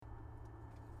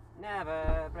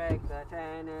Never break the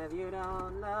chain if you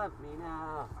don't love me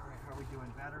now. All right, how are we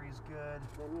doing? Battery's good.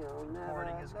 Then you'll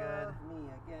Recording never is good. love me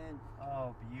again.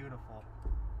 Oh, beautiful.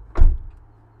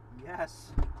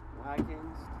 Yes. I can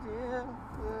still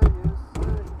hear you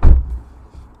say.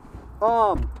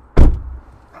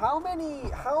 How many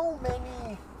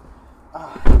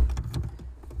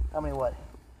what?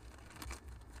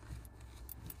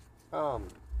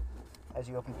 As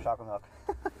you open your chocolate milk.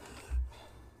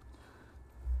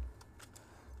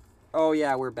 Oh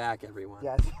yeah, we're back, everyone.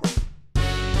 Yes.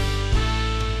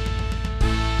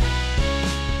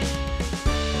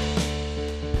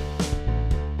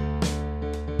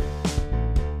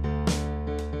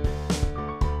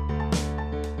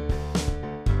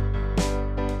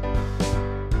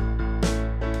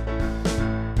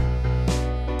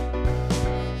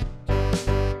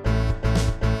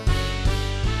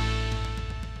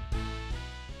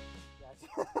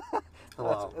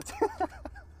 Hello.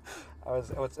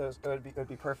 It would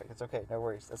be perfect. It's okay. No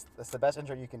worries. That's the best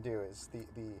intro you can do. Is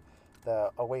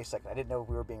the wait a second. I didn't know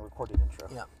we were being recorded intro.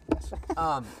 Yeah. Yes.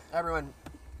 Everyone,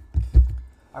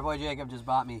 our boy Jacob just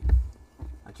bought me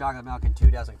a chocolate milk and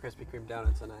 2 dozen Krispey Kreme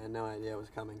Doughnuts, and I had no idea it was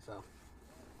coming. So,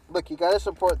 Look, you gotta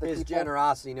support the his people.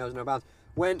 generosity knows no bounds.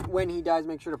 When he dies,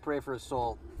 make sure to pray for his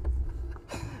soul.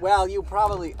 Well, you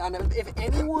probably, and if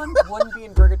anyone wouldn't be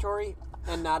in purgatory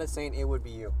and not a saint, it would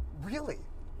be you. Really?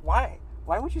 Why?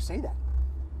 Why would you say that?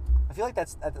 I feel like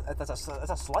that's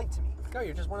a slight to me. No,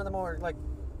 you're just one of the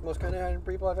most kind-hearted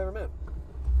people I've ever met.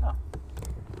 Oh.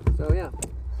 So yeah.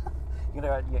 You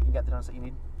got the donuts that you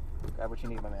need. Grab what you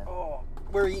need, my man. Oh,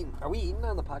 we're eating. Are we eating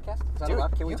on the podcast? Is that Dude,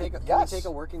 allowed? Can we yes. take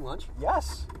a working lunch?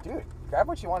 Yes, dude. Grab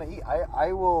what you want to eat.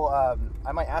 I will.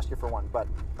 I might ask you for one, but.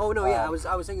 Oh no, yeah. I was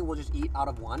thinking we'll just eat out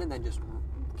of one and then just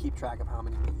keep track of how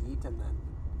many we eat and then.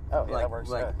 Oh yeah, that works.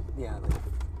 Yeah.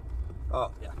 Oh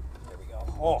yeah. There we go.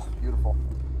 Oh, beautiful.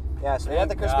 Yeah, so we had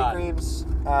the Thank Krispey God. Kremes.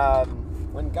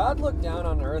 When God looked down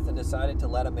on Earth and decided to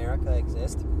let America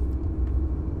exist,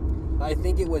 I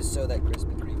think it was so that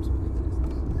Krispy Kremes would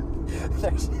exist.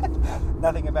 There's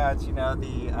nothing about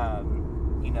the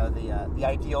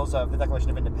ideals of the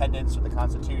Declaration of Independence or the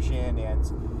Constitution and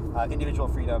individual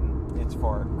freedom. It's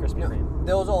for Krispy Kreme.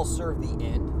 Those all serve the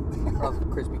end of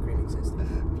Krispy Kreme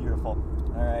existing. Beautiful.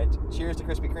 All right. Cheers to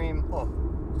Krispy Kreme. Oh,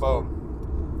 boom.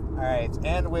 All right.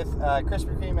 And with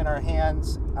Krispy Kreme in our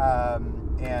hands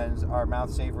and our mouth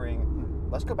savoring,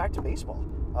 let's go back to baseball.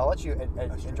 I'll let you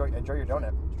enjoy your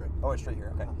donut. Straight. Oh, it's straight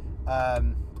here. Okay.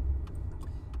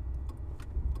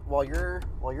 While you're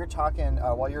talking,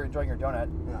 while you're enjoying your donut,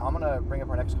 I'm gonna bring up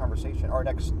our next conversation, our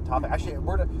next topic. Actually, I'm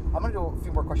gonna do a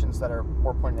few more questions that are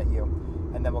more pointed at you,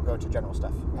 and then we'll go to general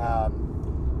stuff.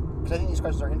 Because I think these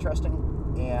questions are interesting,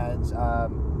 and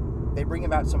they bring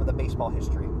about some of the baseball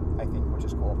history, I think, which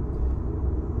is cool.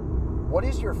 What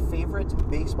is your favorite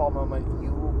baseball moment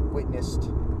you witnessed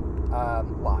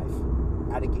live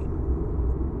at a game?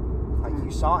 Like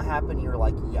you saw it happen, and you're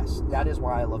like, yes, that is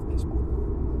why I love baseball.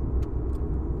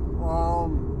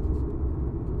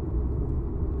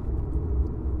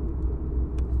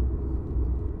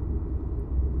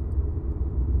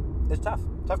 It's tough.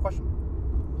 Tough question.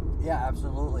 Yeah,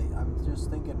 absolutely. I'm just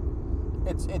thinking,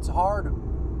 it's hard.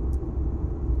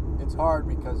 It's hard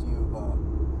because you've I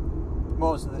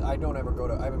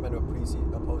haven't been to a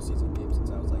postseason game since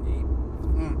I was like 8.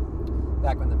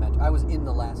 Back when I was in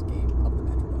the last game of the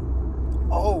Metrodome.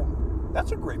 Oh,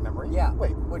 that's a great memory. Yeah.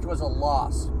 Wait. Which was a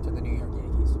loss to the New York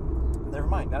Yankees. Never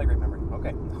mind. Not a great memory.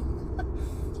 Okay.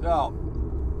 So,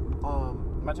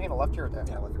 am I taking a left here or there?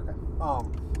 Yeah, left here. Okay.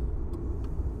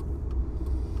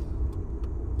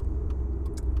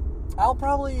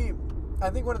 I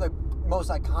think one of the most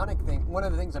iconic things, one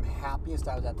of the things I'm happiest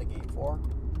I was at the game for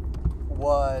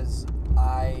was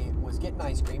I was getting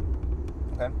ice cream.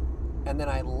 Okay. And then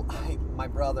my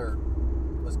brother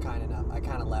was kind enough, I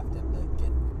kind of left him to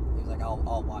get, he was like,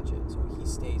 I'll watch it. So he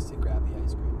stays to grab the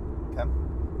ice cream. Okay.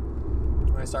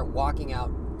 When I start walking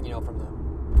out, from the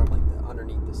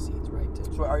underneath the seats, right?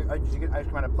 So did you get ice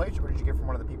cream on a plate, or did you get from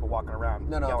one of the people walking around?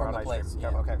 No, from the place. Yeah.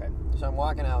 Okay. So I'm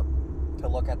walking out to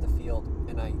look at the field,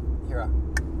 and I hear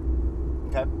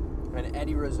Okay. And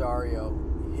Eddie Rosario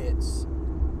hits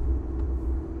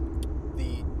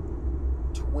the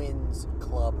Twins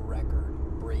club record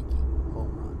breaking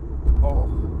home run.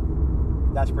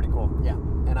 Oh, that's pretty cool. Yeah,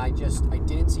 and I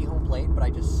didn't see home plate, but I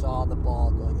just saw the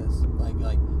ball go like this,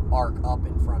 like arc up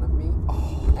in front of me,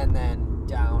 and then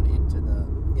down into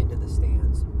the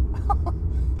stands.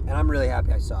 And I'm really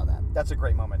happy I saw that. That's a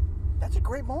great moment.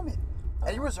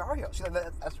 Eddie Rosario. See,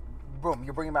 that's boom.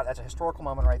 You're bringing about that's a historical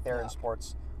moment right there in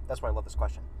sports. That's why I love this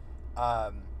question.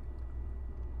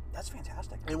 That's That's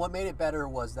fantastic. And what made it better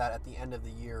was that at the end of the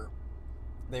year,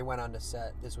 they went on to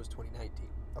set. This was 2019.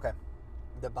 Okay.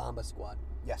 The Bomba Squad.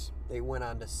 Yes. They went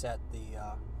on to set the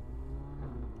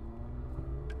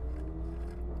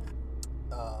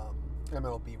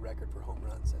MLB record for home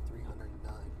runs at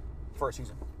 309 for a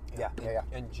season. Yeah.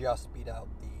 And just beat out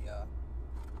the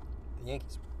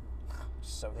Yankees.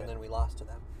 So good. And then we lost to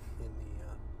them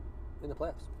in the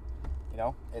playoffs. You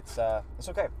know, it's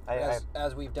okay.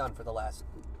 As we've done for the last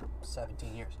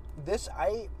 17 years. At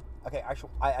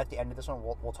the end of this one,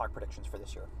 we'll talk predictions for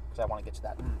this year because I want to get to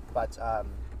that. But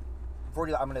before we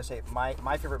do that, I'm going to say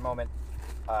my favorite moment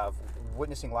of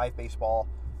witnessing live baseball.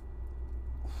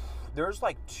 There's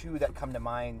like two that come to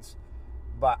mind,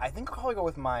 but I think I'll probably go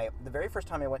with the very first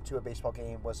time I went to a baseball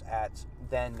game was at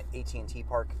then AT&T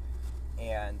Park,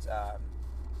 and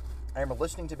I remember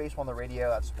listening to baseball on the radio.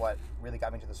 That's what really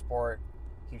got me into the sport.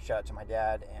 Huge shout out to my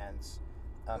dad and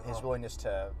his willingness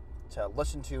to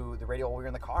listen to the radio while we were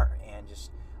in the car and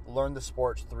just learn the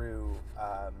sport through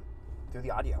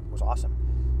the audio. It was awesome.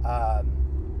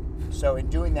 So in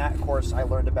doing that, of course, I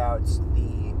learned about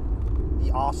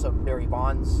the awesome Barry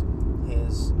Bonds,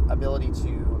 his ability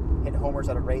to hit homers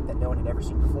at a rate that no one had ever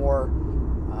seen before.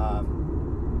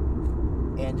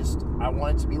 And just, I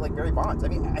wanted to be like Barry Bonds. I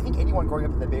mean, I think anyone growing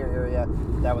up in the Bay Area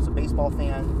that was a baseball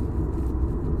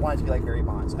fan wanted to be like Barry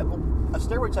Bonds.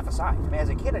 Steroid stuff aside, I mean, as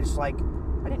a kid, I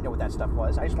didn't know what that stuff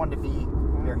was. I just wanted to be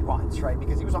Barry Bonds, right?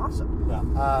 Because he was awesome. Yeah.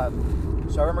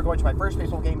 So I remember going to my first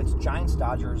baseball game. It's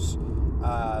Giants-Dodgers.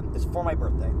 It's for my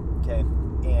birthday, okay?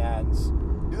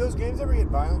 And do those games ever get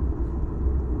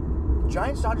violent?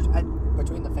 Giants-Dodgers,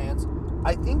 between the fans?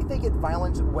 I think they get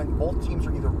violent when both teams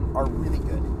are really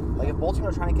good. Like if both teams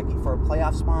are trying to compete for a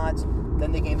playoff spot,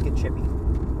 then the games get chippy.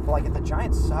 But like if the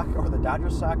Giants suck or the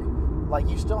Dodgers suck, like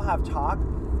you still have talk,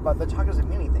 but the talk doesn't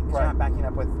mean anything. It's not backing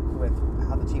up with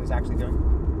how the team is actually doing.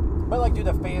 But like, do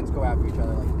the fans go after each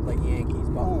other like Yankees,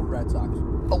 Red Sox?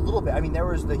 A little bit. I mean, there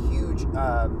was the huge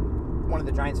one of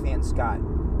the Giants fans got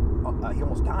he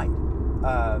almost died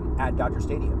at Dodger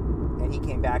Stadium, and he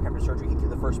came back after surgery. He threw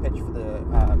the first pitch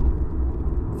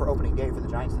for opening day for the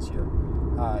Giants this year.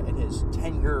 In his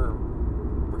 10-year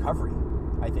recovery,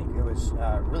 I think. It was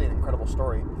really an incredible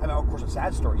story. I mean, of course, a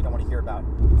sad story. You don't want to hear about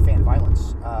fan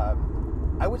violence.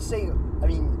 I would say, I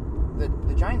mean,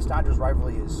 the Giants-Dodgers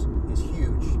rivalry is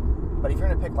huge, but if you're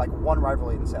going to pick like one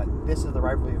rivalry and say, this is the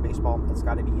rivalry of baseball, it's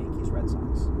got to be Yankees-Red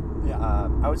Sox. Yeah.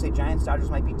 I would say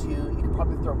Giants-Dodgers might be two. You could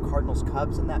probably throw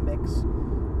Cardinals-Cubs in that mix.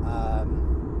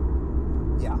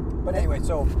 Yeah. But anyway,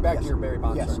 so back to your Barry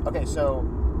Bonds. Yes. Story. Okay, so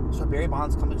Barry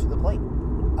Bonds comes to the plate.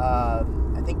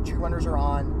 I think two runners are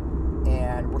on,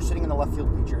 and we're sitting in the left field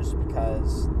bleachers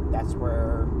because that's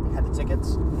where we had the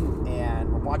tickets.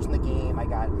 And we're watching the game. I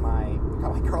got my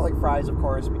garlic fries, of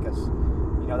course, because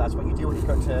that's what you do when you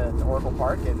go to Oracle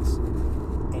Park. And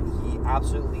he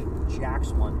absolutely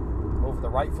jacks one over the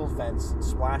right field fence,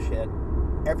 splash hit.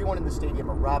 Everyone in the stadium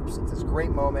erupts. It's this great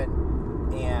moment,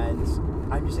 and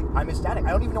I'm ecstatic.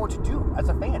 I don't even know what to do as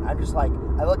a fan. I'm just like,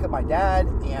 I look at my dad,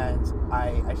 and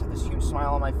I just have this huge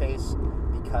smile on my face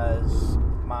because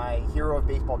my hero of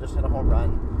baseball just hit a home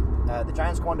run. The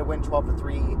Giants go on to win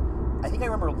 12-3. I think I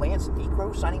remember Lance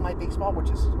Necro signing my baseball,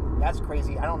 that's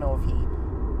crazy. I don't know if he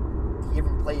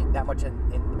even played that much in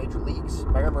the major leagues.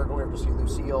 But I remember going over to see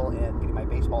Lucille and getting my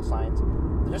baseball signed.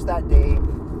 Just that day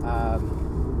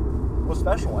was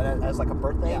special, and as like a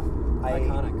birthday,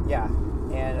 iconic. Yeah,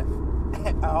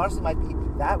 and honestly, might be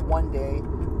that one day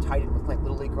tied in with playing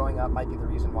Little League growing up might be the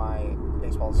reason why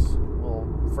baseballs will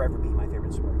forever be my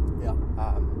favorite sport. Yeah.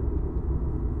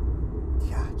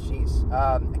 Jeez.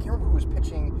 I can't remember who was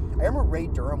pitching. I remember Ray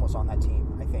Durham was on that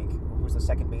team, I think, who was the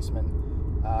second baseman.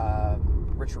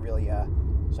 Rich Aurelia.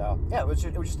 So, yeah, it was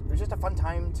just a fun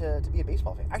time to be a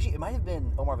baseball fan. Actually, it might have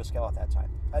been Omar Vizquel at that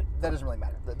time. That doesn't really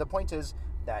matter. The point is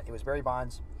that it was Barry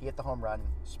Bonds. He hit the home run,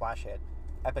 splash hit,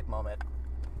 epic moment.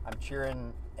 I'm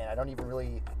cheering, and I don't even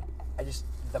really...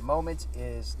 the moment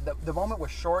is... The moment was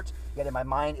short, yet in my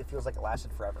mind, it feels like it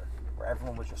lasted forever, where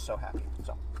everyone was just so happy.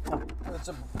 So... It's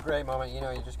a great moment. You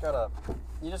just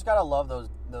gotta love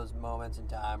those moments in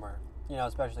time, or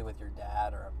especially with your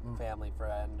dad or a family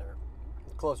friend or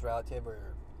a close relative,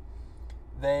 or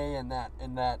they and that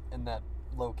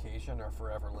location are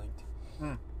forever linked.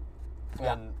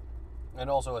 Yeah. And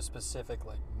also a specific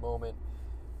moment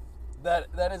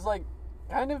that is like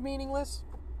kind of meaningless.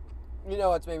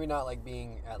 It's maybe not like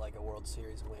being at like a World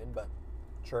Series win, but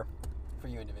sure, for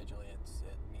you individually, it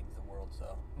means the world.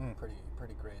 So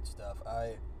pretty great stuff.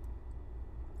 I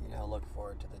look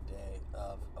forward to the day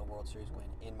of a World Series win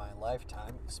in my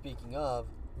lifetime. Speaking of,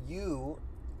 you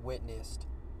witnessed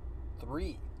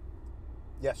 3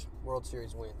 Yes. World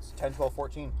Series wins 10, 12,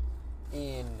 14.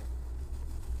 in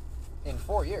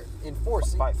 4 years, in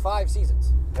 5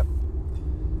 seasons. Yep.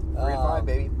 3 and 5,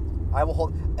 baby. I will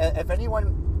hold. If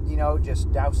anyone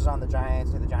just douses on the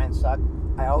Giants and the Giants suck,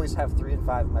 I always have 3 and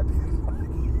 5 in my pick.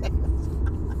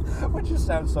 Which just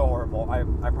sounds so horrible. I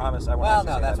promise I won't. Well,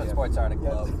 no, that's what sports are at a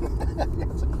club.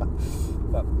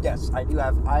 But yes, I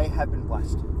have been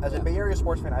blessed. As a Bay Area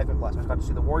sports fan, I've been blessed. I've got to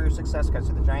see the Warriors' success, got to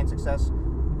see the Giants' success.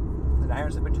 The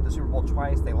Niners have been to the Super Bowl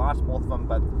twice. They lost both of them,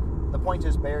 but the point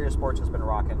is, Bay Area sports has been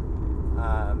rocking.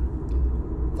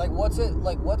 What's it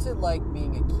like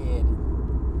being a kid?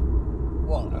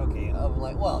 Well, okay,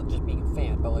 just being a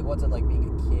fan, but what's it like being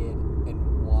a kid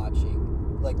and watching?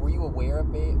 Were you aware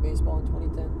of baseball in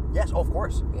 2010? Yes, of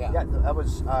course. Yeah. Yeah, that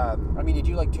was. Did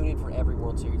you tune in for every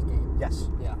World Series game? Yes.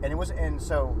 Yeah. And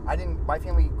so I didn't. My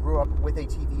family grew up with a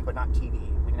TV, but not TV.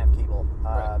 We didn't have cable.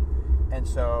 Right. And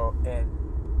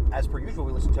as per usual,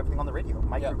 we listened to everything on the radio.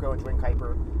 Mike Ruocco and Dwayne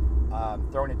Kuiper,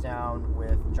 throwing it down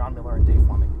with John Miller and Dave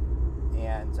Fleming.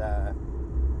 And I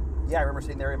remember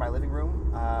sitting there in my living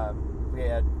room. We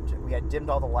had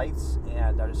dimmed all the lights,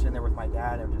 and I was sitting there with my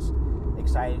dad. I'm just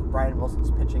excited. Brian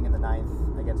Wilson's pitching in the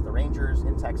 9th against the Rangers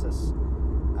in Texas.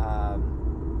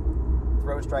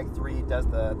 Throws strike 3, does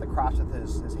the cross with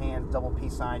his hand, double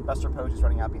peace sign. Buster Posey is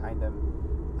running out behind him.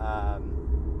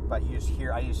 But you just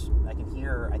hear, I can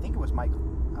hear, I think it was Mike,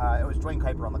 it was Dwayne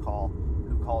Kuiper on the call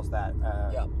who calls that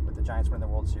with the Giants winning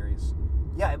the World Series.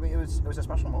 Yeah, it was a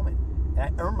special moment. And I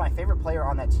remember my favorite player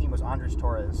on that team was Andres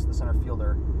Torres, the center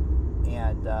fielder.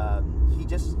 And he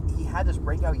had this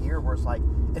breakout year where it's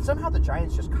and somehow the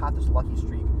Giants just caught this lucky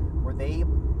streak where they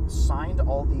signed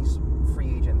all these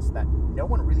free agents that no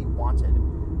one really wanted.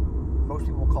 Most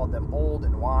people called them old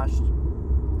and washed,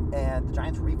 and the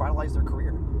Giants revitalized their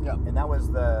career. Yeah. And that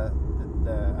was the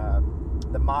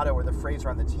motto or the phrase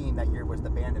around the team that year was the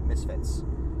Band of Misfits,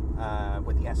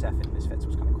 with the SF in Misfits,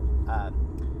 was kind of cool.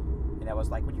 And that was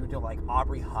when you would do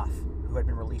Aubrey Huff, who had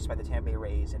been released by the Tampa Bay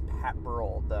Rays, and Pat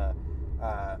Burrell,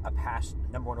 a past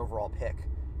 #1 overall pick,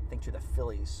 I think to the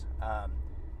Phillies.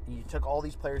 You took all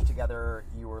these players together.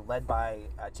 You were led by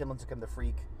Tim Lincecum, the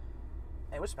Freak.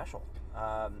 And it was special.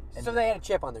 So they had a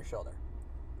chip on their shoulder.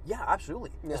 Yeah,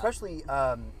 absolutely. Yeah. Especially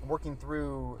working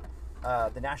through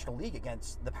the National League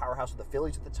against the powerhouse of the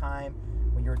Phillies at the time,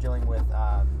 when you were dealing with,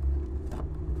 oh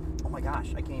my gosh,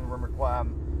 I can't even remember.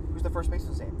 Who's the first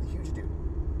baseman's name? The huge dude.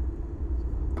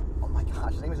 Oh my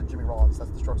gosh, his name isn't Jimmy Rollins. That's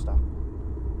the shortstop.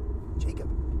 Jacob.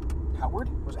 Howard?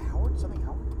 Was it Howard? Something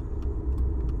Howard?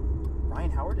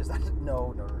 Ryan Howard? Is that?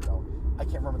 No. I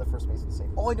can't remember the first baseman's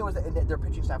name. All I know is that their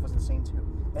pitching staff was insane too.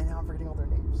 And now I'm forgetting all their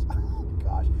names. Oh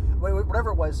gosh.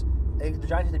 Whatever it was, the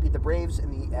Giants had to beat the Braves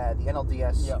in the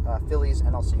NLDS, Phillies,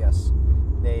 NLCS.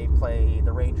 They play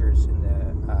the Rangers in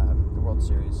the World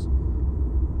Series.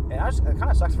 And it kind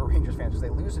of sucks for Rangers fans because they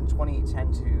lose in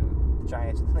 2010 to the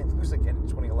Giants, and then they lose again in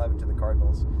 2011 to the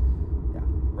Cardinals. Yeah,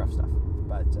 rough stuff.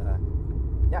 But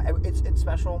it's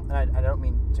special, and I don't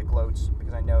mean to gloat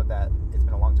because I know that it's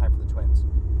been a long time for the Twins.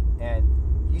 And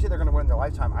you say they're going to win in their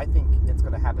lifetime. I think it's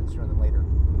going to happen sooner than later.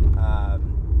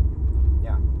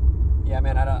 Yeah,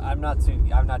 man. I'm not too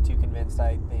convinced.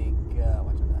 I think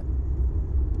what's that?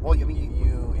 Well,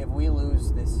 if we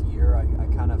lose this year, I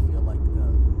kind of feel like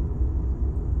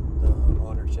the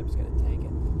ownership's going to tank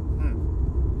it.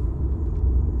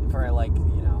 For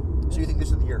So you think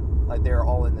this is the year? They're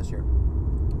all in this year?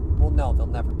 Well, no, they'll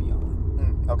never be all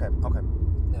in. Okay.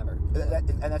 Never. And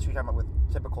that's what you're talking about with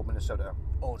typical Minnesota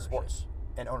sports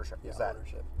and ownership. Yeah, is that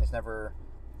ownership. It's never.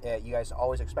 You guys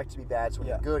always expect it to be bad, so when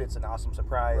you're good, it's an awesome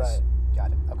surprise. Right.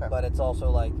 Got it. Okay. But it's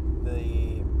also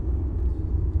the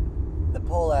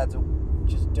poll ads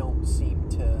just don't seem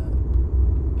to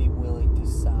be willing to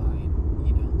sign,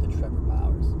 the Trevor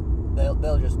Bauers.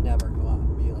 They'll just never go out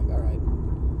and be like, all right,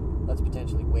 let's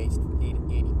potentially waste $80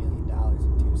 million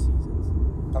in 2 seasons.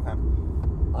 Okay.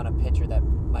 On a pitcher that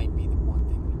might be the one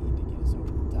thing we need to get us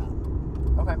over the top.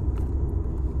 Okay.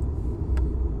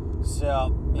 So,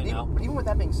 but even with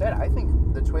that being said, I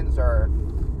think the Twins are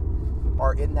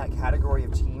in that category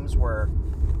of teams where,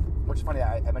 which is funny,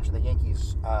 I mentioned the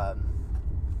Yankees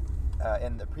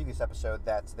in the previous episode,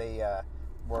 that they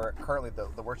were currently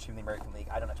the worst team in the American League.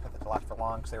 I don't expect it to last for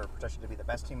long because they were projected to be the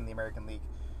best team in the American League.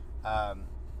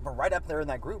 But right up there in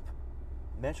that group,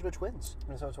 Minnesota Twins.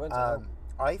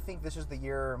 I think this is the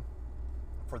year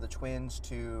for the Twins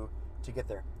to get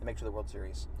there and make it to the World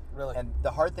Series. Really? And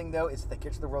the hard thing, though, is if they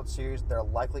get to the World Series, they're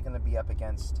likely going to be up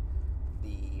against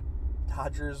the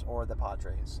Dodgers or the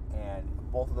Padres, and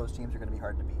both of those teams are going to be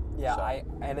hard to beat. Yeah, so.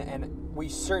 and we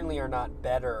certainly are not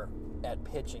better at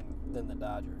pitching than the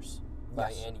Dodgers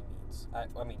by any means. is.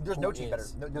 I mean, there's who no team better.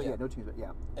 is? No teams better.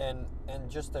 Yeah. And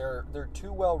just they're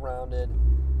too well rounded.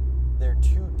 They're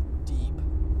too deep,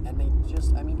 and they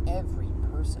just. I mean, every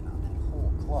person on that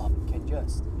whole club can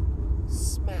just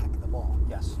smack the ball.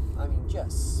 Yes. I mean,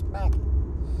 just smack it.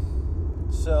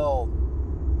 So,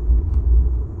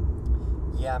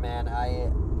 yeah, man,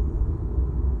 I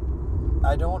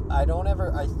don't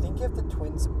ever. I think if the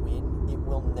Twins win, it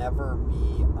will never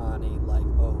be on a like,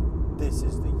 oh, this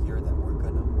is the year that we're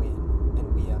gonna win,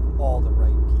 and we have all the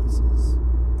right pieces,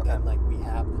 and like we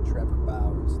have the Trevor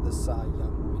Bauers, the Cy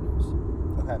Young winners.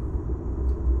 Okay.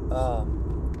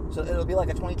 So it'll be like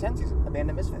a 2010 season, a band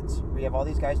of misfits. We have all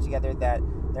these guys together that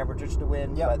never just to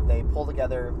win, but they pull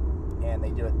together and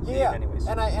they do it. Yeah, anyways.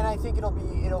 And I think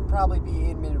it'll probably be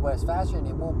in Midwest fashion.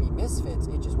 It won't be misfits.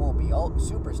 It just won't be all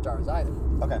superstars either.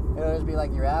 Okay. It'll just be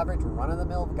like your average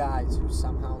run-of-the-mill guys who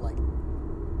somehow like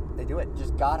they do it.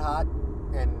 Just got hot,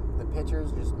 and the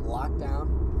pitchers just locked down,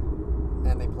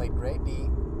 and they played great D,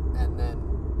 and then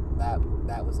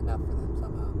that was enough for them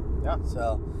somehow. Yeah.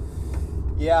 So,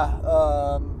 yeah,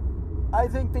 I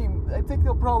think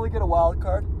they'll probably get a wild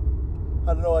card.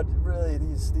 I don't know. Really,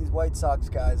 these White Sox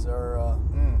guys are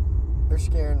they're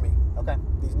scaring me. Okay.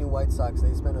 These new White Sox,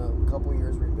 they spent a couple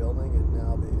years rebuilding, and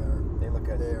now they look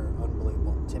good. They are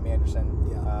unbelievable. Tim Anderson.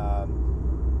 Yeah.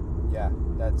 Yeah.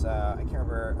 That's I can't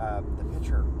remember the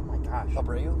pitcher. Oh my gosh.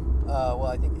 Abreu. Well,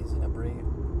 I think he's in Abreu.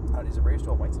 Is Abreu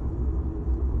still a White Sox?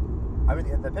 I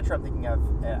mean, the pitcher I'm thinking of,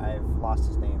 I've lost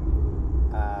his name,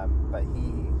 but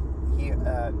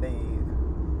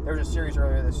there was a series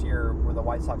earlier this year where the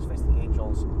White Sox faced the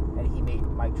Angels, and he made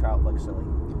Mike Trout look silly.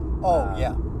 Oh,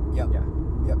 yeah. Yep. Yeah.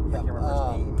 Yep. I can't remember his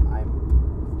name.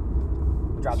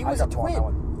 He was a twin.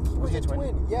 He was a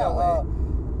twin. Yeah.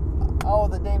 No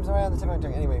the name's around the tip of my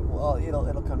tongue. Anyway, well,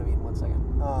 it'll come to me in 1 second.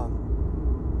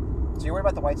 So you're worried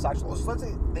about the White Sox. So let's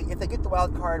say if they get the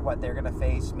wild card, what they're going to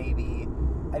face maybe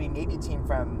a team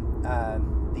from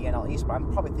the NL East, but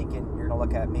I'm probably thinking you're going to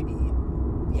look at maybe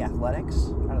the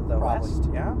Athletics out of the West.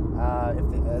 Yeah.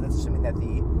 That's assuming that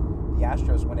the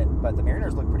Astros win it, but the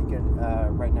Mariners look pretty good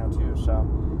right now too. So,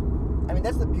 I mean,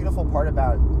 that's the beautiful part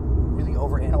about really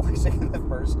overanalyzing the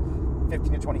first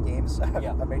 15 to 20 games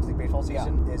of Major League Baseball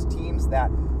season is teams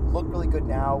that look really good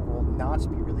now will not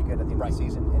be really good at the end of the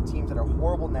season, and teams that are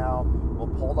horrible now will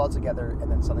pull it all together,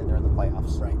 and then suddenly they're in the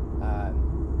playoffs. Right.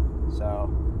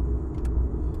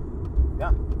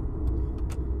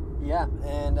 Yeah,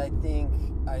 and I think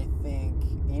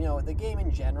the game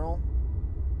in general,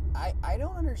 I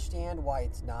don't understand why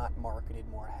it's not marketed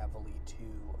more heavily to.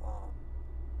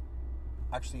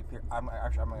 Actually, I'm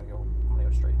gonna go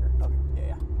straight here. Okay.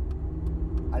 Yeah.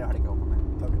 I know how to go from there.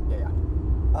 Okay. Yeah.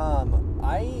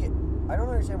 I don't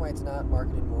understand why it's not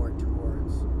marketed more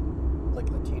towards like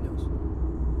Latinos.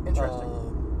 Interesting.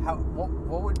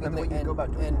 What would be the way you go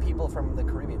about doing and that? people from the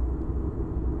Caribbean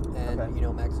and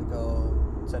Mexico,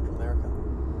 Central America.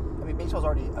 I mean, baseball's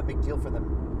already a big deal for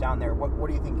them down there. What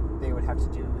do you think they would have to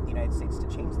do in the United States to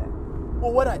change that?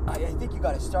 Well, what I think you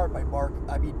got to start by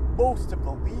most of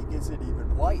the league isn't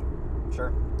even white.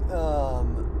 Sure.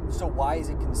 So why is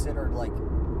it considered like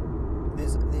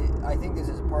this? I think this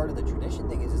is part of the tradition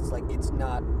thing. Is it's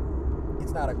not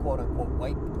a quote unquote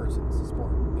white person's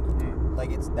sport. Mm-hmm.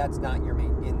 Like that's not your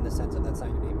main, in the sense of that's not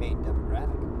your main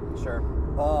demographic. Sure.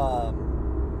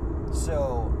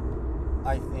 So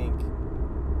I think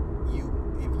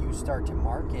if you start to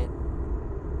market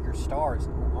your stars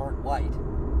who aren't white,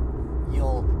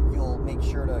 you'll make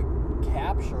sure to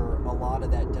capture a lot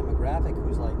of that demographic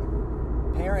who's like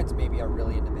parents maybe are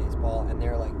really into baseball and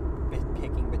they're like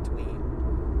picking between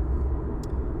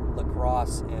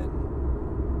lacrosse and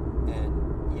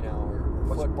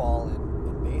or football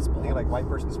and baseball. Like white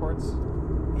person sports?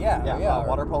 Yeah.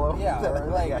 Water polo? Yeah,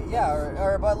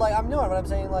 or but like what I'm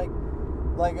saying like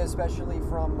especially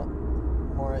from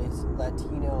more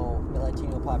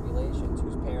Latino populations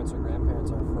whose parents or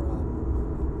grandparents are from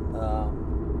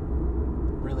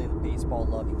really baseball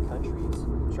loving countries.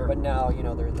 Sure. But now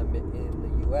they're in the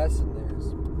U.S. and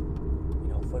there's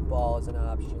football is an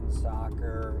option,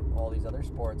 soccer, all these other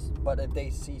sports. But if they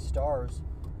see stars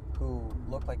who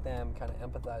look like them, kind of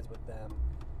empathize with them,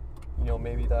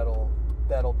 maybe that'll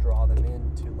draw them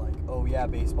into like, oh yeah,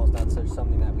 baseball's not such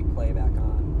something that we play back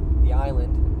on the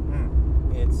island.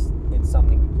 It's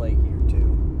something we play here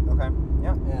too. Okay.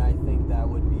 Yeah. And I think that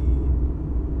would be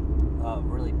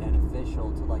really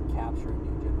beneficial to like capture a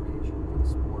new generation for the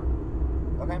sport.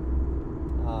 Okay.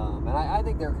 And I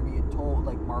think there could be a total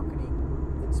like marketing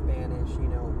in Spanish,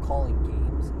 calling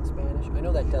games in Spanish. I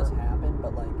know that does happen,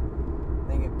 but like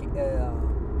I think if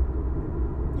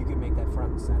you could make that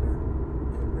front and center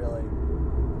and really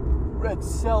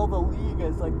sell the league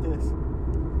as like this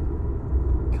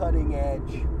cutting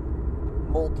edge,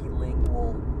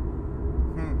 multilingual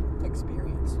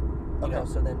experience. You know,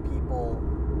 so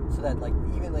then like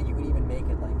even like you could even make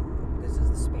it like this is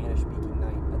the Spanish speaking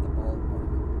night at the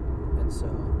ballpark, and so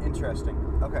interesting.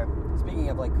 Okay. Speaking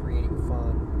of like creating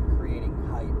fun, creating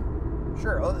hype.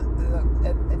 Sure.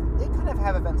 And they kind of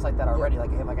have events like that already. Like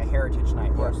they have like a heritage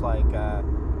night where it's like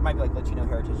it might be like Latino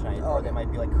heritage night, or they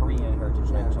might be like Korean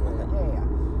heritage night or something like that. Yeah.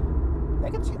 I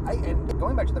can see. And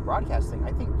going back to the broadcast thing,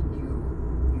 I think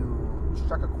you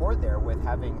struck a chord there with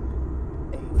having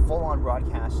a full-on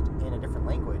broadcast in a different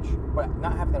language, but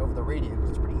not having that over the radio because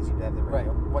it's pretty easy to have the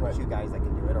radio. One or two guys that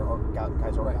can do it, or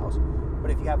guys or gals.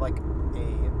 But if you have like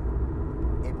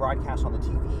a broadcast on the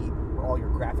TV where all your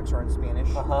graphics are in Spanish,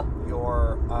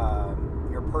 your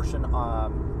person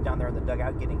down there in the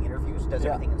dugout getting interviews does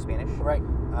everything in Spanish, right?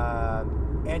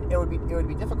 And it would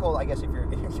be difficult, I guess, if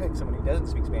you're interviewing someone who doesn't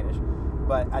speak Spanish.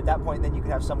 But at that point, then you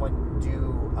could have someone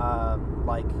do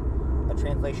like a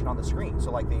translation on the screen.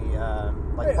 So like I mean,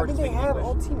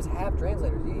 all teams have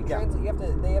translators.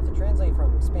 They have to translate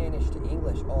from Spanish to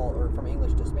English or from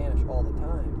English to Spanish all the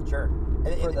time. Sure.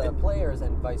 For the players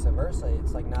and vice versa,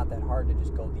 it's like not that hard to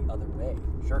just go the other way.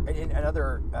 Sure. And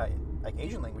other like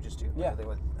Asian languages too. Yeah.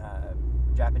 With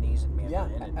Japanese and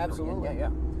Mandarin. And absolutely. Korean.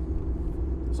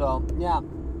 Yeah. So I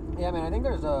mean, I think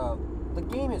the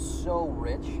game is so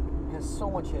rich, has so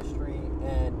much history,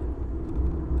 and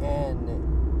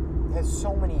has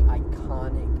so many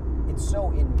iconic. It's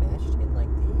so enmeshed in like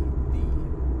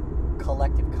the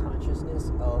collective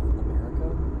consciousness of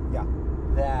America. Yeah.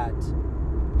 That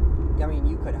I mean,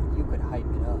 you could hype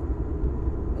it up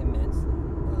immensely.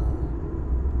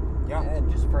 And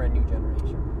just for a new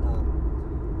generation.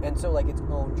 And so like its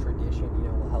own tradition,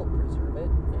 will help preserve it,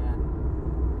 and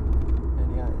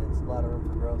it's a lot of room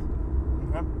for growth.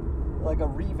 Mm-hmm. Like a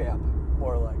revamp,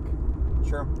 more like.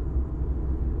 Sure.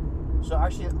 So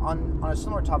actually, on a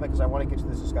similar topic, because I want to get to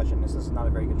this discussion, this is not a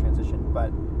very good transition,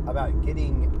 but about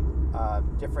getting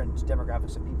different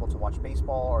demographics of people to watch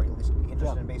baseball, or at least be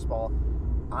interested in baseball,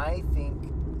 I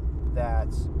think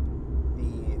that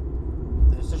the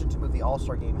decision to move the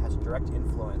All-Star Game has a direct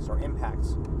influence or impact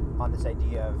on this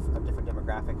idea of different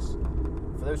demographics.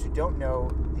 For those who don't know,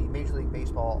 the Major League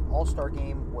Baseball All-Star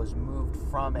Game was moved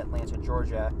from Atlanta,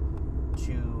 Georgia,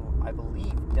 to, I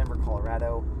believe, Denver,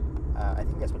 Colorado. I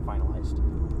think that's been finalized.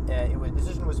 The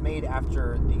decision was made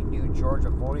after the new Georgia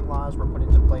voting laws were put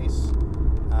into place.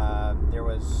 There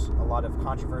was a lot of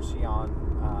controversy on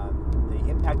the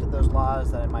impact of those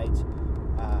laws, that it might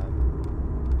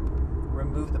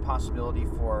remove the possibility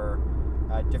for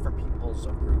different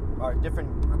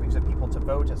different groupings of people to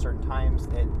vote at certain times.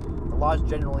 The laws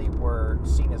generally were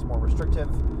seen as more restrictive.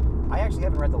 I actually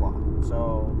haven't read the law,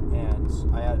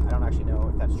 and I don't actually know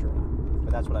if that's true or not,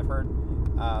 but that's what I've heard.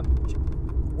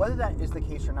 Whether that is the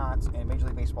case or not, and Major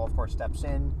League Baseball, of course, steps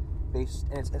in, and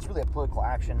it's really a political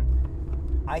action,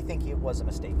 I think it was a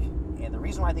mistake. And the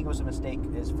reason why I think it was a mistake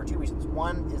is for two reasons.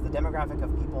 One is the demographic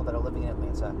of people that are living in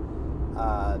Atlanta.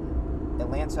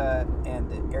 Atlanta and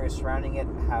the areas surrounding it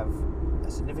have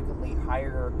a significantly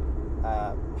higher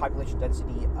population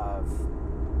density of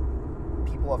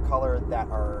people of color that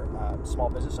are small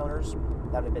business owners.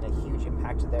 That have been a huge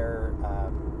impact to their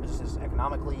businesses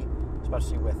economically,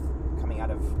 especially with coming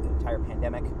out of the entire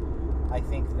pandemic. I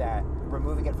think that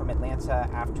removing it from Atlanta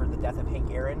after the death of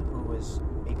Hank Aaron, who was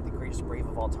maybe the greatest Brave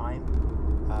of all time,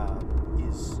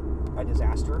 is a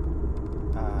disaster.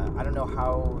 I don't know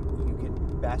how you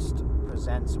could best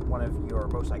present one of your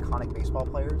most iconic baseball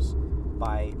players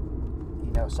by,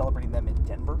 celebrating them in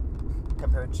Denver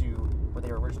compared to where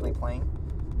they were originally playing.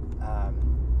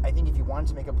 I think if you wanted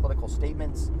to make a political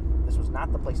statement, this was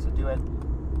not the place to do it.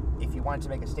 If you wanted to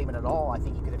make a statement at all, I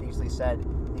think you could have easily said,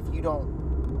 if you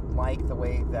don't like the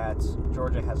way that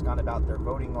Georgia has gone about their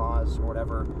voting laws or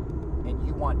whatever, and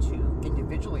you want to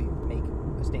individually make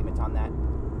a statement on that,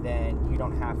 then you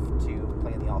don't have to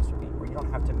play in the All-Star Game, or you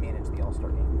don't have to manage the All-Star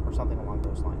Game, or something along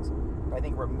those lines. But I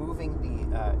think removing the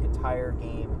entire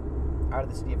game out of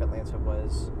the city of Atlanta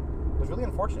was really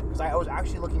unfortunate, because I was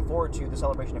actually looking forward to the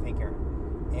celebration of Hank Aaron,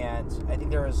 and I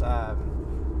think there's a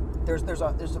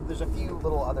few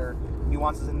little other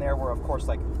nuances in there where, of course,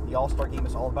 like the All-Star Game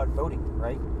is all about voting,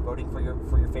 right? Voting for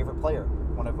your favorite player.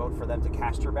 You want to vote for them to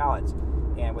cast your ballot.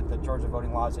 And with the Georgia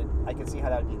voting laws, I can see how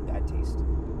that would be in bad taste.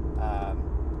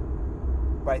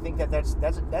 But I think that's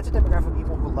a demographic of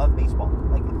people who love baseball.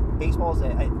 Like baseball is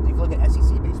if you look at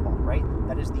SEC baseball, right?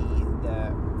 That is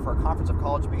for a conference of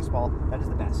college baseball, that is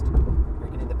the best. You're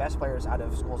getting the best players out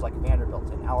of schools like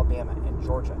Vanderbilt and Alabama and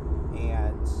Georgia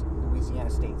and Louisiana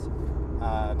State.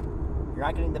 You're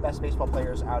not getting the best baseball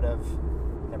players out of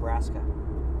Nebraska.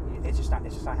 It's just not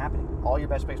happening. All your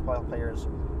best baseball players,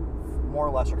 more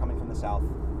or less, are coming from the South.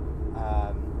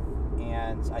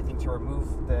 And I think to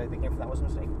remove the game from that was a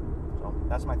mistake. So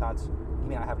that's my thoughts. You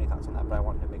may not have any thoughts on that, but I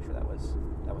wanted to make sure that was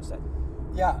said.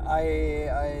 Yeah, I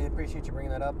appreciate you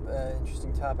bringing that up.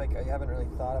 Interesting topic. I haven't really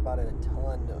thought about it a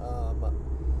ton.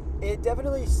 It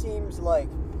definitely seems like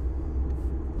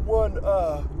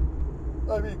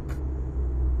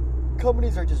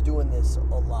companies are just doing this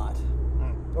a lot.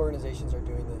 Organizations are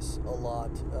doing this a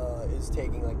lot. Is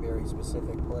taking like very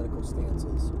specific political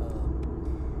stances,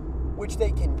 which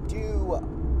they can do.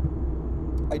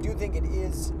 I do think it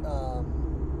is.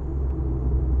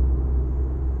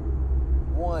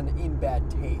 One, in bad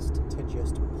taste to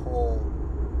just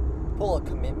pull a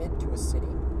commitment to a city.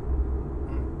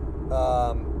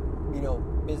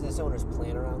 Business owners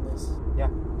plan around this,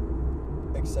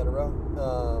 etc.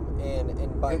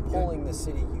 And by pulling the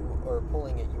city,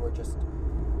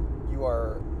 you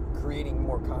are creating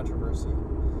more controversy.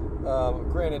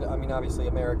 Granted, I mean, obviously,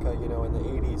 America, in the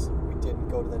 80s, we didn't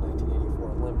go to the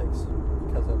 1984 Olympics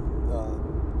because of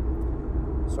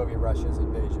Soviet Russia's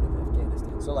invasion of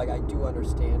Afghanistan. So, I do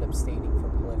understand abstaining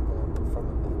from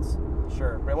events.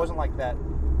 Sure, but it wasn't like that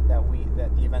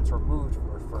the events were moved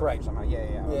for correct somehow.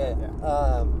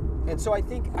 Yeah. And so I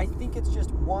think it's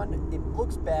just one. It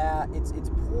looks bad. It's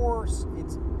poor.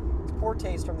 It's poor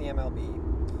taste from the MLB.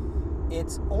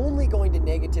 It's only going to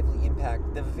negatively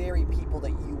impact the very people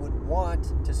that you would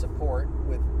want to support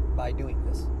by doing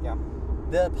this. Yeah.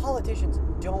 The politicians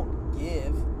don't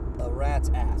give a rat's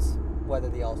ass whether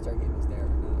the All-Star game is there or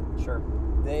not. Sure.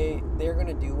 They're going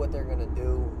to do what they're going to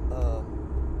do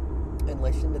and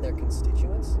listen to their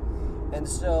constituents. And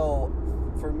so,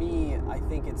 for me, I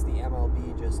think it's the MLB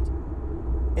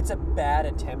it's a bad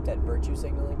attempt at virtue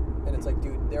signaling. And it's like,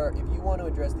 dude, if you want to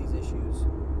address these issues,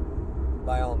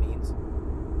 by all means,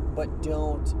 but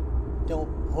don't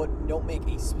make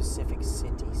a specific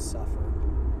city suffer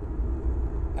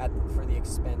for the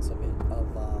expense of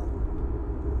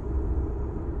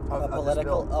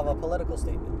a political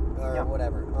statement or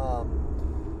whatever.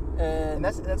 And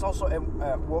that's also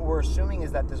what we're assuming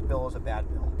is that this bill is a bad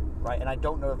bill, right? And I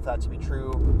don't know if that to be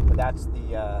true, but that's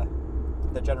the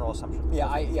general assumption.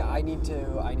 I need to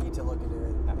look into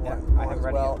it more I haven't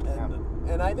read well. it yet.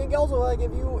 And I think also,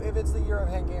 if it's the year of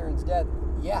Hank Aaron's death,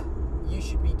 you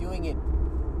should be doing it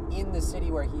in the city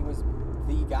where he was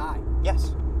the guy.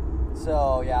 Yes.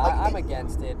 So I'm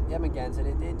against it.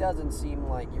 It doesn't seem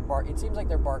like it seems like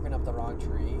they're barking up the wrong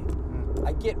tree.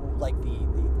 I get the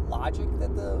logic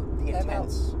that the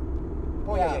intents.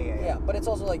 Yeah. But it's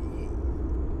also like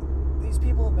these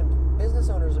business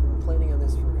owners have been planning on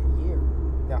this for a year.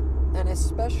 Yeah. And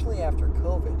especially after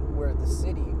COVID, where the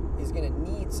city is going to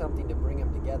need something to bring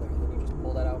them together, and then you just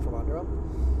pull that out from under them.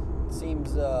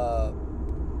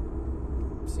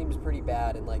 Seems pretty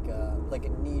bad and like a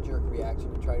knee-jerk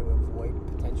reaction to try to avoid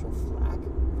potential flack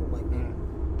from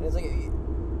And it's like,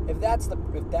 if that's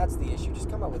the issue, just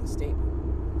come out with a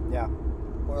statement. Yeah.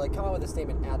 Or come out with a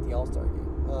statement at the All-Star game.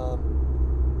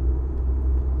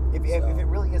 If it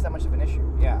really is that much of an issue,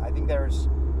 I think there's.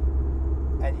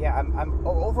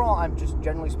 I'm just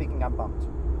generally speaking, I'm bummed.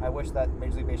 I wish that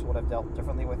Major League Baseball would have dealt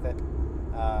differently with it,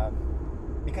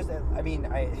 because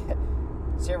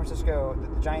San Francisco,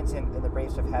 the Giants and the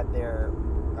Braves have had their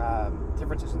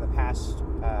differences in the past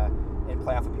in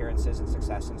playoff appearances and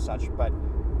success and such. But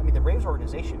the Braves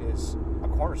organization is a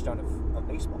cornerstone of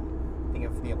baseball. Think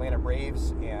of the Atlanta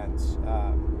Braves and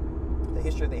the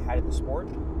history they had in the sport.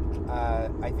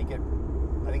 I think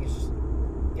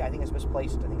it's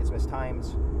misplaced. I think it's mistimed,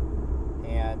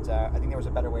 and I think there was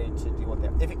a better way to deal with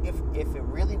it. If it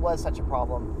really was such a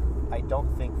problem, I don't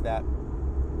think that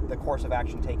the course of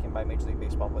action taken by Major League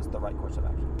Baseball was the right course of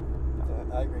action. No.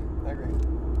 Yeah, I agree.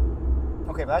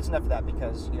 Okay, but that's enough of that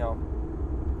because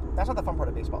that's not the fun part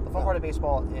of baseball. The fun part of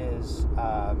baseball is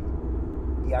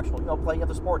the actual playing of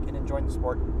the sport and enjoying the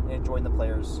sport and enjoying the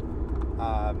players.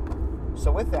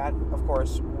 So with that, of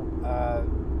course,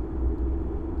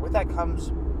 with that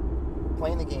comes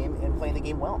playing the game and playing the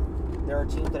game well. There are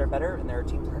teams that are better and there are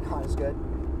teams that are not as good.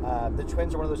 The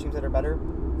Twins are one of those teams that are better.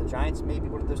 The Giants may be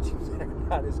one of those teams that are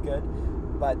not as good.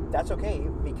 But that's okay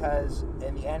because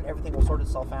in the end, everything will sort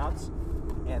itself out.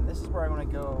 And this is where I want to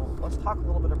go. Let's talk a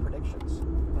little bit of predictions.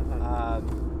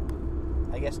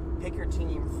 I guess pick your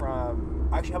team from...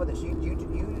 Actually, how about this? You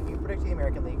predict the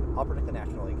American League. I'll predict the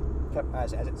National League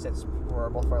as it sits for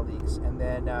both of our leagues. And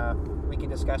then we can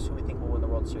discuss who we think will win the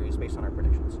World Series based on our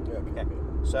predictions. Yeah, okay.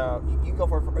 So you go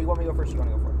for it. Or you want me to go first or you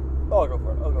want to go for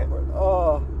it? I'll go for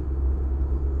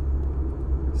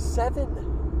it.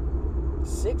 7.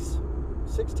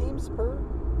 six teams per?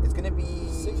 It's going to be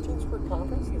 6 teams per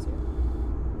conference this year?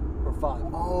 Or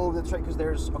 5? Oh, that's right, because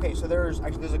there's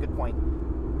a good point.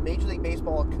 Major League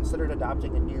Baseball considered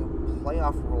adopting a new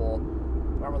playoff rule,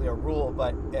 not really a rule,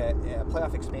 but a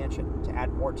playoff expansion to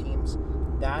add more teams.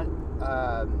 That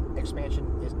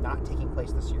expansion is not taking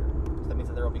place this year. So that means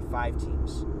that there will be 5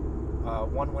 teams,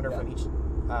 1 winner from each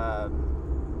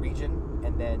region,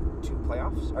 and then 2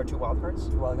 playoffs or 2 wildcards.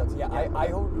 2 wildcards. Yeah, Yeah,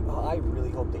 I really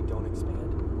hope they don't expand.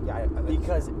 Yeah,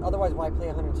 because otherwise, why play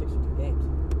 162 games?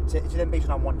 To them based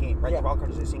on one game, right? Yeah. The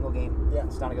wildcard is a single game. Yeah,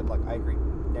 it's not a good look. I agree.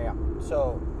 Yeah.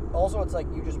 So also, it's like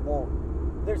you just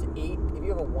won't. There's 8. If you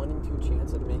have a 1 in 2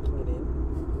 chance of making it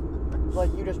in,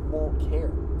 like you just won't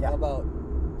care about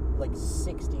like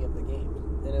 60 of the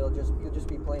games, and you'll just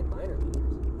be playing minor leagues.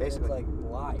 Basically, it's like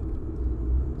why?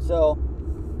 So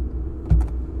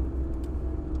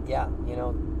yeah,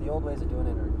 the old ways of doing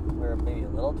it were maybe a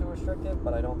little too restrictive,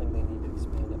 but I don't think they need to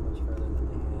expand it much further than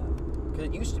they have. Because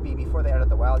it used to be, before they added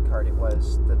the wild card, it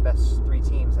was the best 3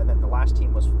 teams, and then the last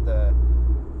team was the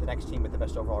next team with the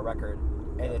best overall record.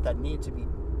 And if that needed to be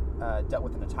dealt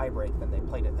with in a tiebreak, then they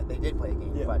played it. They did play a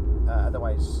game, but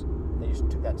otherwise they just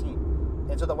took that team.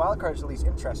 And so the wild card is at least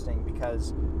interesting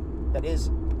because that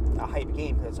is a hype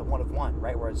game, because it's a 1 of 1,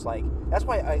 right? Where it's like, that's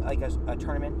why I like a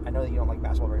tournament. I know that you don't like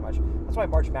basketball very much. That's why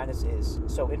March Madness is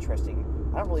so interesting.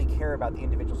 I don't really care about the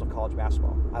individuals of college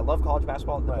basketball. I love college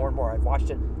basketball more and more. I've watched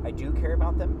it. I do care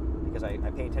about them because I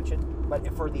pay attention. But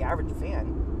for the average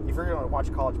fan, if you're going to watch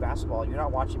college basketball, you're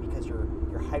not watching because you're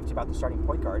hyped about the starting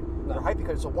point guard. No. You're hyped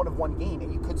because it's a 1 of 1 game,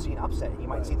 and you could see an upset, and you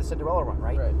might see the Cinderella run,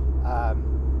 right?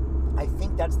 I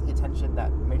think that's the attention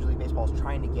that Major League Baseball is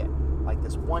trying to get. Like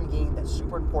this one game that's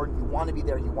super important. You want to be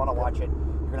there. You want to watch it.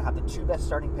 You're going to have the 2 best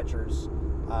starting pitchers.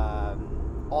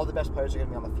 All the best players are going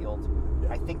to be on the field.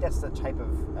 I think that's the type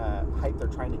of hype they're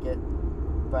trying to get.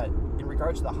 But in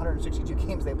regards to the 162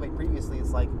 games they played previously,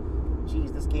 it's like,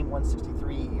 geez, this game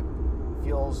 163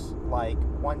 feels like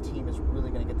one team is really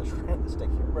going to get the short end of the stick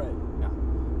here. Right. Yeah.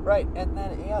 Right, and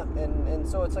then and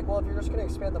so it's like, well, if you're just going to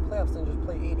expand the playoffs, then just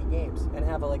play 80 games and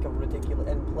have a ridiculous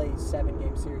and play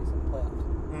 7-game series in the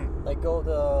playoffs. Like go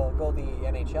the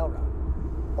NHL route,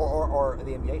 or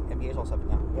the NBA. NBA's all 7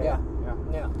 now. Yeah.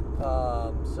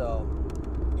 So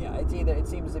yeah, it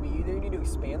seems to be either you need to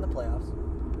expand the playoffs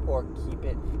or keep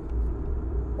it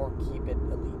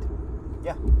elite.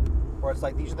 Yeah. Where it's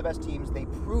like, these are the best teams. They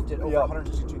proved it over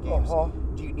 162 games.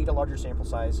 Do you need a larger sample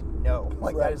size? No.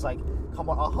 That is like, come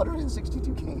on,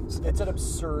 162 games. It's an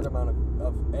absurd amount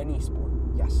of any sport.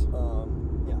 Yes.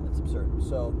 Yeah, it's absurd.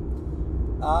 So,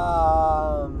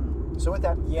 so with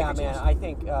that, yeah, man, I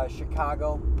think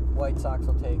Chicago White Sox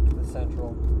will take the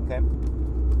Central. Okay.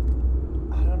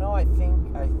 I don't know. I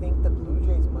think the Blue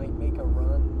Jays might make a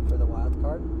run for the wild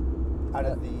card out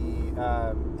of the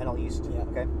NL East. Yeah.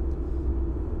 Okay.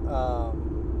 No,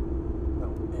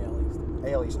 AL East.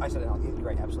 AL East. I said NL East. You're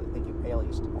right. Absolutely. Thank you. AL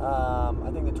East.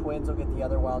 I think the Twins will get the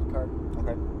other wild card.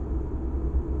 Okay.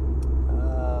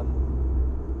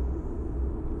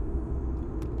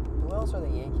 Who else are the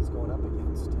Yankees going up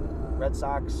against? Red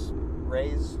Sox,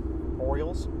 Rays,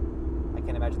 Orioles. I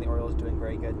can't imagine the Orioles doing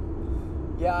very good.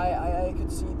 Yeah, I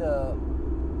could see the.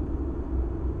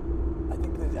 I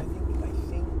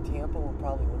think Tampa will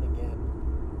probably win again.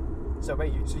 So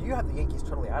wait, you have the Yankees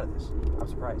totally out of this. I'm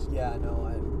surprised. Yeah, no,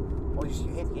 Well,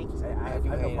 you hate the Yankees. I have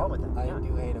no problem with that. I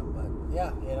do hate them, but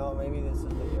yeah, maybe this is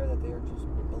the year that they're just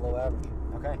below average.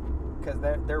 Okay, because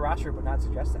their roster would not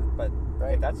suggest that. But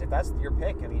if that's your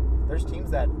pick, I mean, there's teams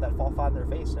that fall flat on their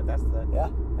face, and if that's the I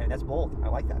mean, that's bold. I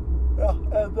like that. Yeah,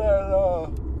 and then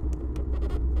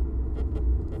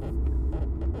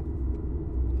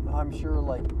I'm sure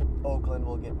like Oakland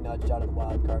will get nudged out of the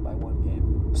wild card by 1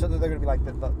 game. So they're going to be like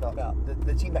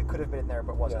the team that could have been in there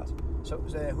but wasn't. Yeah. So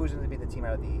who's going to be the team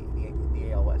out of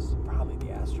the AL West? Probably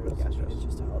the Astros. It's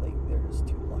just how they're just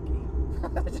too lucky.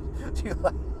 Too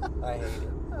lucky. I hate it.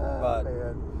 But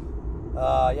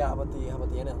yeah, how about the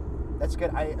NL? That's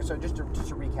good. So just to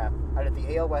recap, out of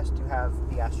the AL West you have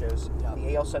the Astros,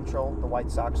 the AL Central, the White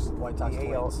Sox,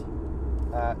 the AL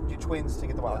Twins to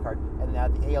get the wild card, and then out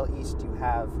of the AL East you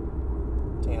have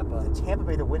Tampa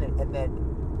Bay to win it, and then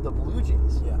the Blue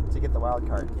Jays to get the wild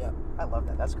card. Yeah, I love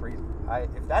that. That's crazy.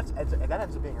 If that ends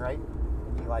up being right,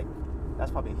 it'd be like,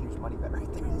 that's probably a huge money bet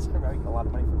right there. That's a lot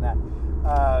of money from that.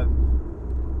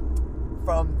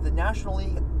 From the National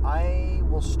League, I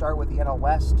will start with the NL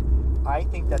West. I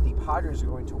think that the Padres are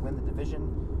going to win the division,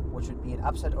 which would be an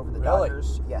upset over the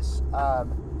Dodgers. Yes.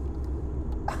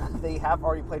 They have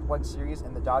already played 1 series,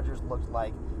 and the Dodgers looked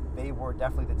like they were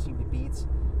definitely the team to beat.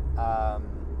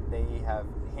 they have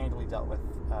handily dealt with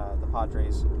the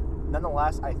Padres.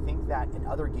 Nonetheless, I think that in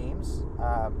other games,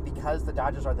 because the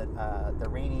Dodgers are the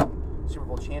reigning Super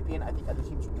Bowl champion, I think other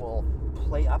teams will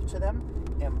play up to them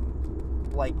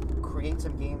and like create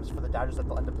some games for the Dodgers that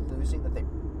they'll end up losing that they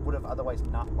would have otherwise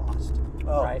not lost.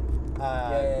 Oh. Right?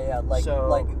 Yeah. Like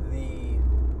the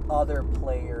other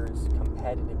players'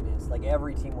 competitiveness. Like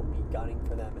every team will be gunning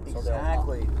for them, and so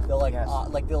exactly.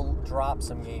 they'll drop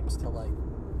some games to like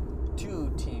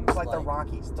two teams, like the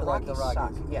Rockies. The Rockies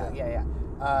suck. Yeah.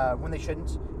 When they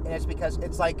shouldn't, and it's because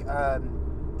it's like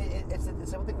it's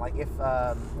something like if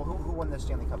who won the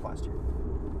Stanley Cup last year?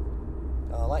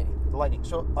 Lightning. The Lightning.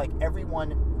 So like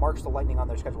everyone marks the Lightning on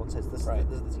their schedule and says this is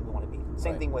the team we want to beat.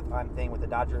 Same thing with with the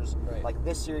Dodgers. Right. Like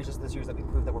this series is the series that we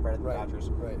proved that we're better than the Dodgers.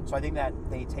 Right. So I think that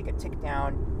they take a tick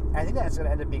down. And I think that's going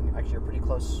to end up being actually a pretty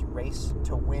close race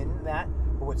to win that.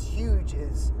 But what's huge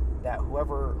is that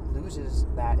whoever loses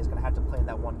that is going to have to play in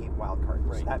that one-game wild card.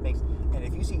 Right. So that makes, and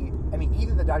if you see, I mean,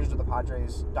 either the Dodgers or the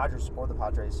Padres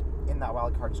in that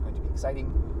wild card is going to be exciting.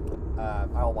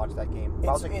 I'll watch that game.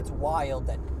 It's wild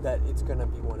that it's going to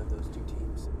be one of those two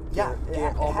teams. Yeah,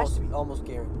 it has to be. Almost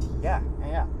guaranteed. Yeah.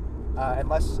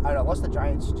 Unless the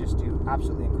Giants just do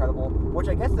absolutely incredible, which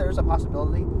I guess there is a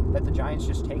possibility that the Giants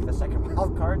just take the second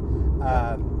wild card,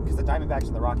 because the Diamondbacks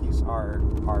and the Rockies are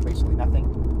basically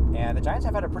nothing. And the Giants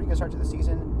have had a pretty good start to the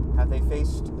season. Have they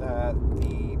faced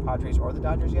the Padres or the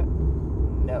Dodgers yet?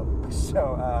 No.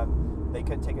 So they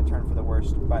could take a turn for the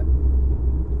worst. But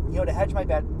to hedge my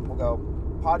bet, we'll go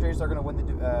Padres are going to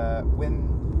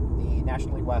win the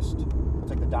National League West. We'll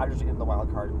take the Dodgers to get in the wild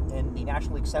card. In the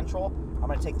National League Central, I'm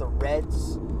going to take the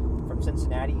Reds from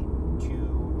Cincinnati to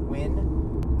win.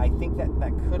 I think that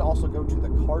could also go to the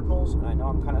Cardinals, and I know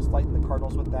I'm kind of slighting the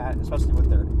Cardinals with that, especially with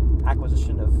their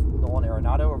acquisition of Nolan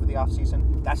Arenado over the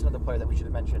offseason. That's another player that we should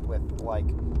have mentioned with, like,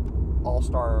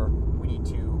 all-star, we need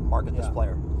to market this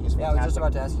player. He's fantastic. Yeah, I was just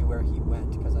about to ask you where he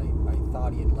went, because I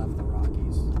thought he had left the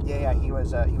Rockies. Yeah, he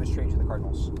was traded to the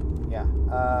Cardinals. Yeah.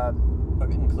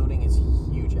 Including his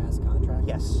huge-ass contract?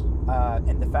 Yes.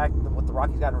 And the fact that what the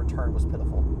Rockies got in return was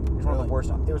pitiful. It was one of the worst.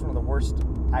 It was one of the worst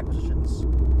acquisitions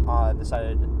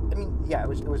decided. I mean, yeah, it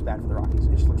was bad for the Rockies.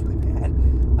 It just looks really bad.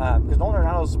 Because Nolan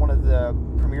Arenado is one of the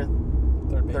premier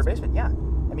third basemen. Yeah.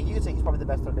 I mean, you could say he's probably the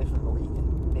best third baseman in the league.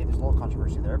 And maybe there's a little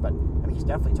controversy there, but I mean, he's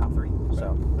definitely top three.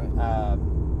 So,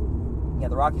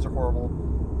 the Rockies are horrible.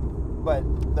 But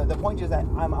the point is that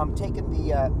I'm taking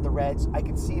the Reds. I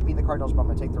can see it being the Cardinals, but I'm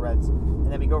going to take the Reds.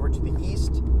 And then we go over to the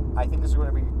East. I think this is going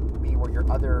to be where your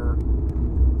other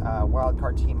wild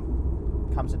card team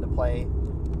comes into play.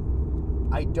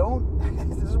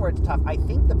 This is where it's tough. I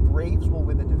think the Braves will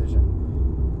win the division.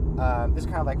 This is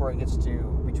kind of like where it gets to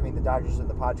between the Dodgers and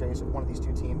the Padres, one of these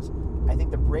two teams. I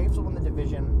think the Braves will win the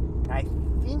division, and I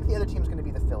think the other team's going to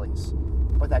be the Phillies.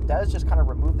 But that does just kind of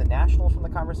remove the Nationals from the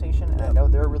conversation, and I know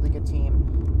they're a really good team.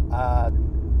 But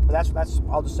that's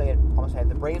I'll just say it. I'm going to say it.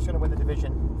 The Braves are going to win the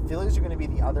division. Phillies are going to be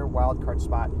the other wild card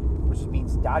spot, which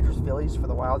means Dodgers-Phillies for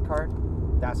the wild card.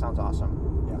 That sounds awesome.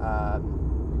 Yeah.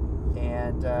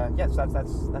 So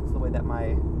that's the way that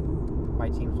my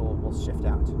teams will shift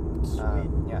out. Sweet.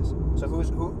 Yes. So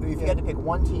who? If you had to pick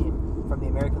one team from the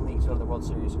American League to go to the World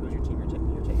Series, who's your team you're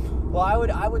taking? Well,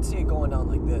 I would see it going down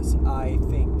like this. I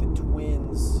think the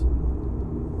Twins.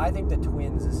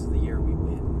 This is the year we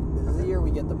win. This is the year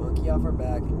we get the monkey off our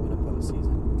back and win a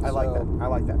postseason. I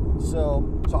like that. So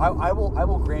I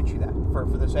will grant you that for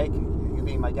the sake you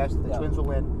being my guest. The Twins will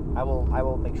win. I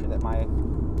will make sure that my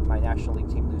National League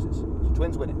team loses. So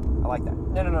Twins win it. I like that.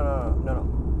 No.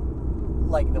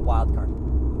 Like the wild card.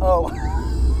 Oh.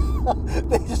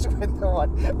 They just win the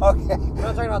one. Okay. I'm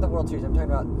not talking about the World Series. I'm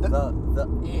talking about the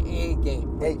A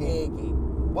game. A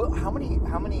game. Well, how many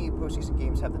postseason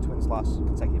games have the Twins lost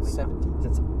consecutively? 17.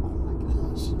 Oh my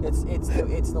gosh.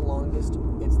 It's the longest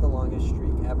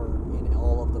streak ever in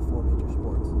all of the four major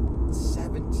sports.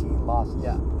 17 losses.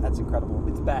 Yeah. That's incredible.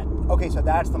 It's bad. Okay, so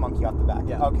that's the monkey off the back.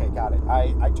 Yeah. Okay, got it.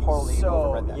 I totally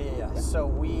overread that. Yeah. So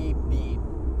we beat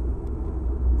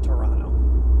Toronto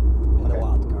in the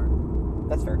wild card.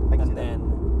 That's fair. I can see and then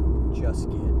just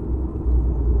get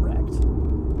wrecked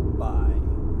by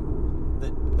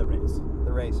the Rays.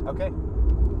 The Rays. Okay.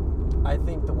 I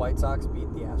think the White Sox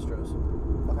beat the Astros.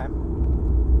 Okay.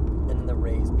 And then the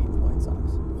Rays beat the White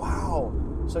Sox. Wow.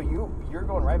 So you're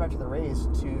going right back to the Rays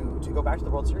to go back to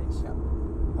the World Series. Yeah.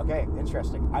 Okay,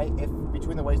 interesting. If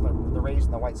between the Rays and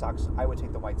the White Sox, I would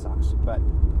take the White Sox, but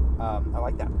I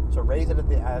like that. So Rays out of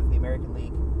the American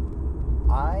League.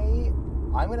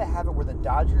 I'm going to have it where the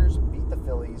Dodgers beat the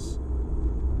Phillies,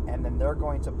 and then they're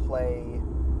going to play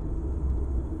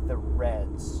the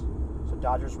Reds. So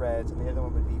Dodgers, Reds, and the other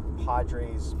one would be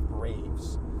Padres,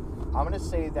 Braves. I'm going to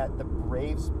say that the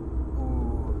Braves.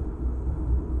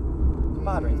 The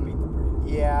Padres beat the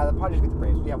Braves. Yeah, the Padres beat the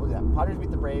Braves. Yeah, we'll do that. Padres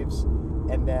beat the Braves,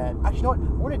 and then actually, you know what?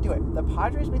 We're going to do it. The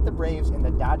Padres beat the Braves, and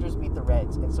the Dodgers beat the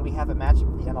Reds, and so we have a matchup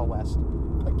for the NL West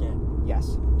Again.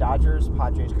 Yes, Dodgers,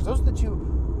 Padres, because those are the two.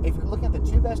 If you're looking at the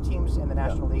two best teams in the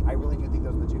National League, I really do think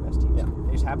those are the two best teams. Yeah.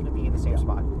 They just happen to be in the same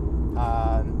spot.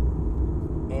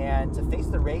 And to face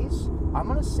the Rays, I'm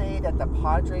going to say that the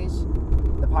Padres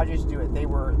do it. They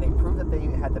proved that they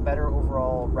had the better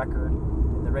overall record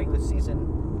in the regular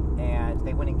season, and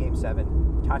they win in Game 7.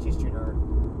 Tatis Jr.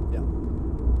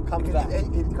 Comes back.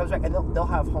 It comes back, and they'll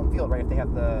have home field, right? If they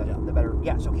have the better.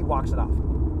 Yeah, so he walks it off.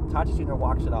 Tatis Jr.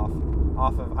 walks it off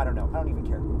of, I don't know. I don't even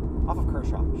care. Off of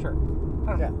Kershaw, sure. I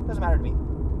don't know. Doesn't matter to me.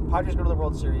 Padres go to the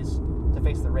World Series to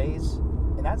face the Rays.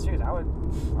 In that series, I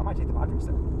might take the Padres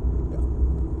there. Yeah.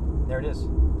 There it is.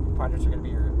 Padres are going to be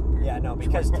your Yeah, no,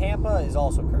 because Tampa is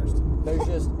also cursed. There's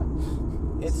just,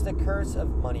 it's the curse of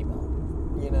Moneyball.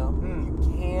 You know? You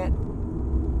can't,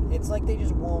 it's like they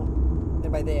just won't,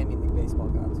 and by they I mean the baseball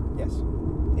gods. Yes.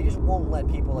 They just won't let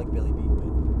people like Billy Beane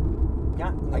win.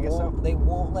 Yeah, I guess so. They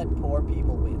won't let poor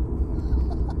people win.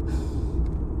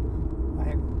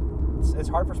 It's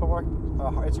hard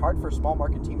for small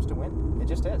market teams to win. It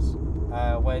just is.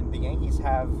 When the Yankees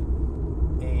have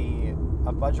a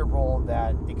budget roll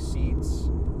that exceeds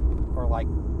or like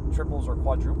triples or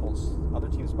quadruples other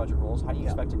teams' budget rolls, how do you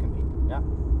expect to compete? Yeah,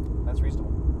 that's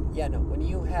reasonable. Yeah, no. When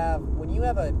you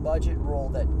have a budget roll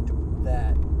that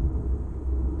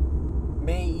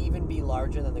may even be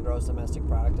larger than the gross domestic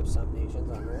product of some nations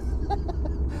on Earth.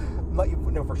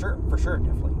 No, for sure,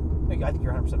 definitely. I think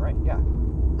you're 100% right. Yeah.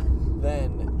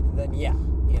 Then yeah.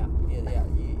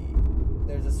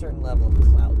 There's a certain level of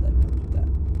clout that comes with that.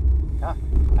 Yeah,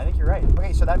 I think you're right.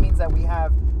 Okay, so that means that we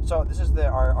have. So this is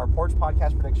our Porch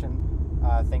podcast prediction.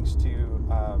 Thanks to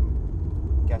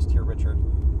guest here, Richard.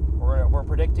 We're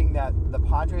predicting that the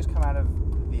Padres come out of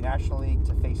the National League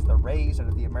to face the Rays out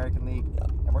of the American League,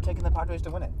 and we're taking the Padres to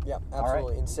win it. Yeah,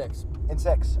 absolutely. Right. In 6. In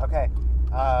 6. Okay.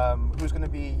 Who's going to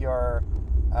be your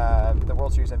the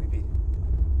World Series MVP?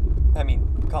 I mean,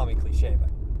 call me cliche, but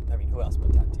I mean, who else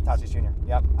but Tatis? Tatis Jr.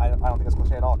 Yep. I don't think that's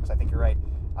cliche at all, because I think you're right.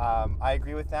 I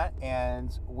agree with that.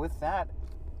 And with that,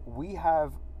 we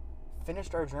have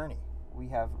finished our journey. We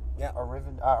have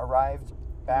arrived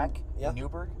back in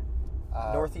Newburgh.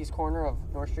 Northeast corner of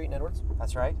North Street and Edwards.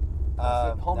 That's right.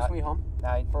 Home sweet home.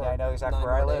 I know exactly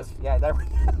where I live. Yeah.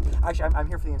 Actually, I'm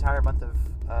here for the entire month of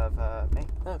May.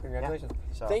 Oh, congratulations.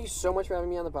 Yeah. So. Thank you so much for having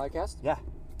me on the podcast. Yeah.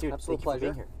 Dude, absolute pleasure.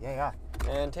 Being here. Yeah.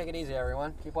 And take it easy,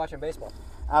 everyone. Keep watching baseball.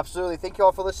 Absolutely. Thank you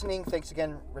all for listening. Thanks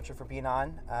again, Richard, for being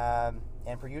on.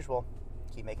 And per usual,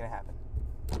 keep making it happen.